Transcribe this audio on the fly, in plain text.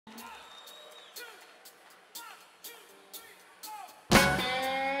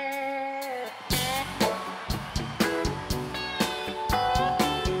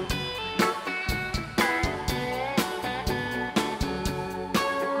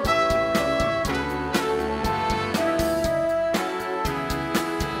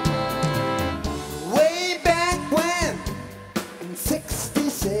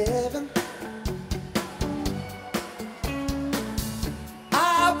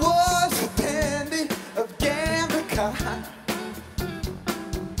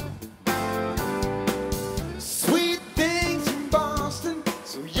Sweet things from Boston,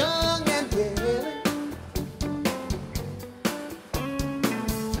 so young and daring.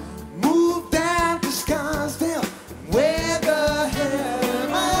 Moved down to Scarsdale, where the hell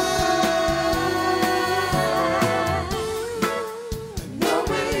am I? No,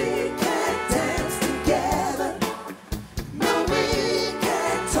 we can't dance together. No, we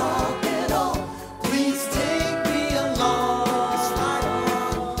can't talk at all. Please take me along and slide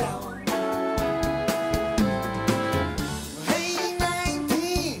on down. Hey,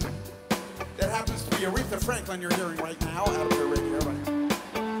 19. That happens to be Aretha Franklin you're hearing right now out of your radio.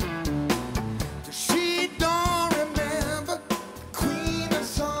 She don't remember the Queen of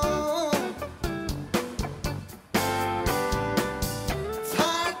Song. It's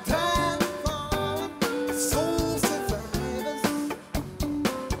hard time for soul survivors.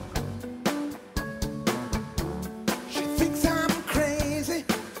 She thinks I'm crazy,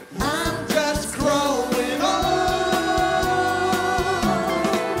 I'm just growing old.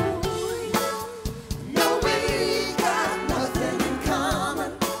 No, we got nothing in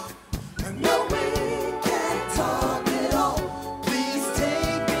common. No, we can't talk at all. Please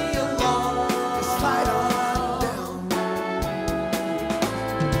take me along and slide on down.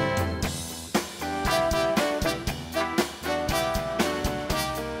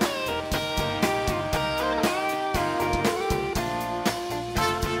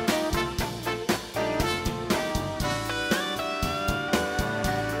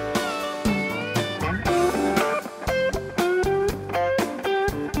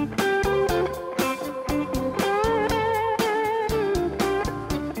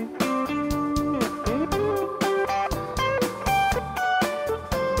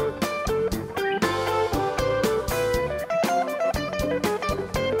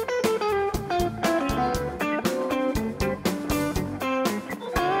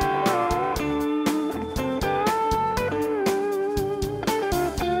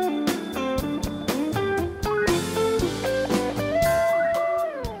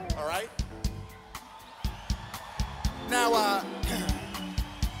 All right. Now,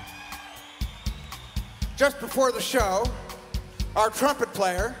 just before the show, our trumpet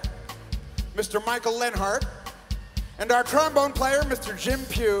player, Mr. Michael Leonhart, and our trombone player, Mr. Jim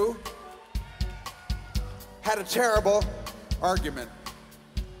Pugh, had a terrible argument.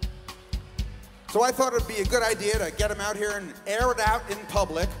 So I thought it'd be a good idea to get him out here and air it out in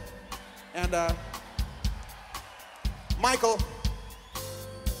public. And Michael,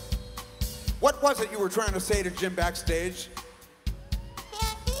 what was it you were trying to say to Jim backstage?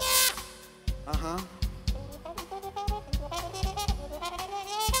 Uh-huh.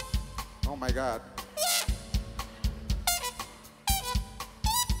 Oh my God.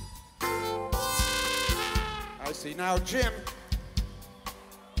 I see. Now, Jim,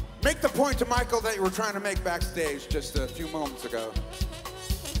 make the point to Michael that you were trying to make backstage just a few moments ago.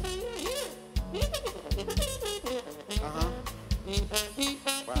 Uh-huh.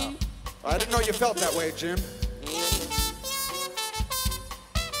 Wow. I didn't know you felt that way, Jim.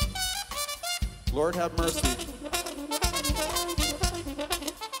 Lord have mercy.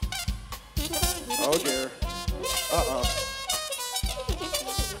 Oh dear. Uh-oh.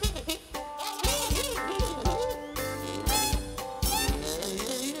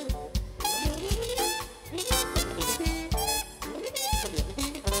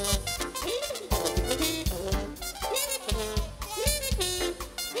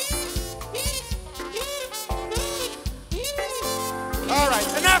 All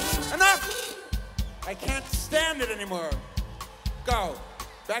right, enough, enough. I can't stand it anymore. Go,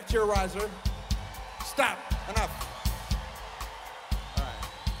 back to your riser. Stop, enough. All right.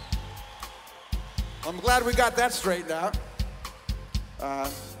 Well, I'm glad we got that straightened out.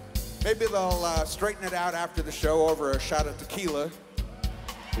 Maybe they'll straighten it out after the show over a shot of tequila.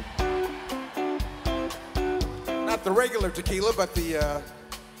 Not the regular tequila, but the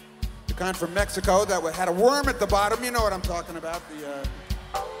kind from Mexico that had a worm at the bottom. You know what I'm talking about.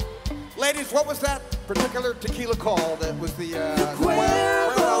 Ladies, what was that particular tequila called? That was the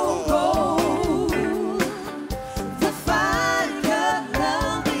Cuervo Gold, the fine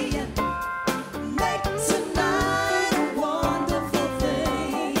Colombian, make tonight a wonderful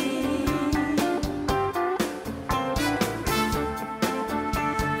thing.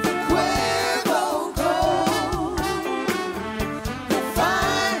 The Cuervo Gold, the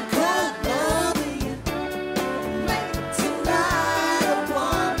fine Colombian, make tonight a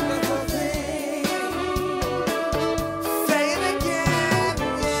wonderful thing. Say it again.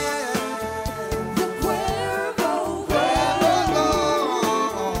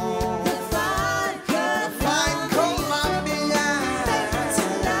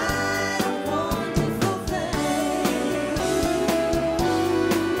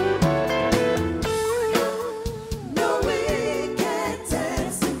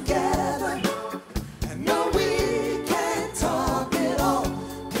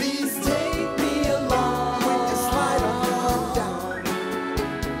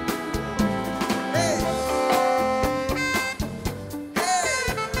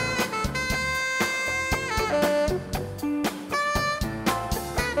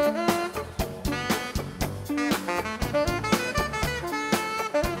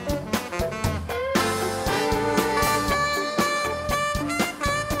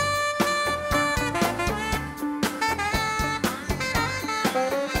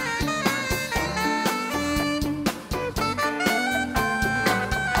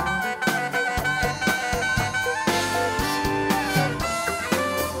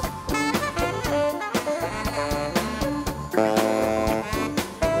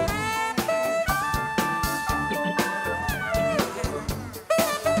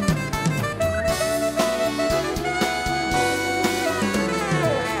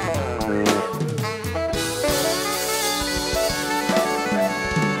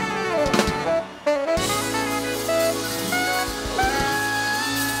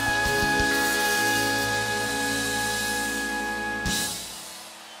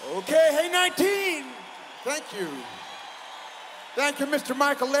 19. Thank you. Thank you, Mr.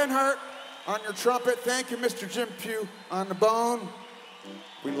 Michael Leonhart on your trumpet. Thank you, Mr. Jim Pugh on the bone.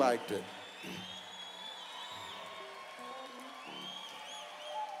 We liked it.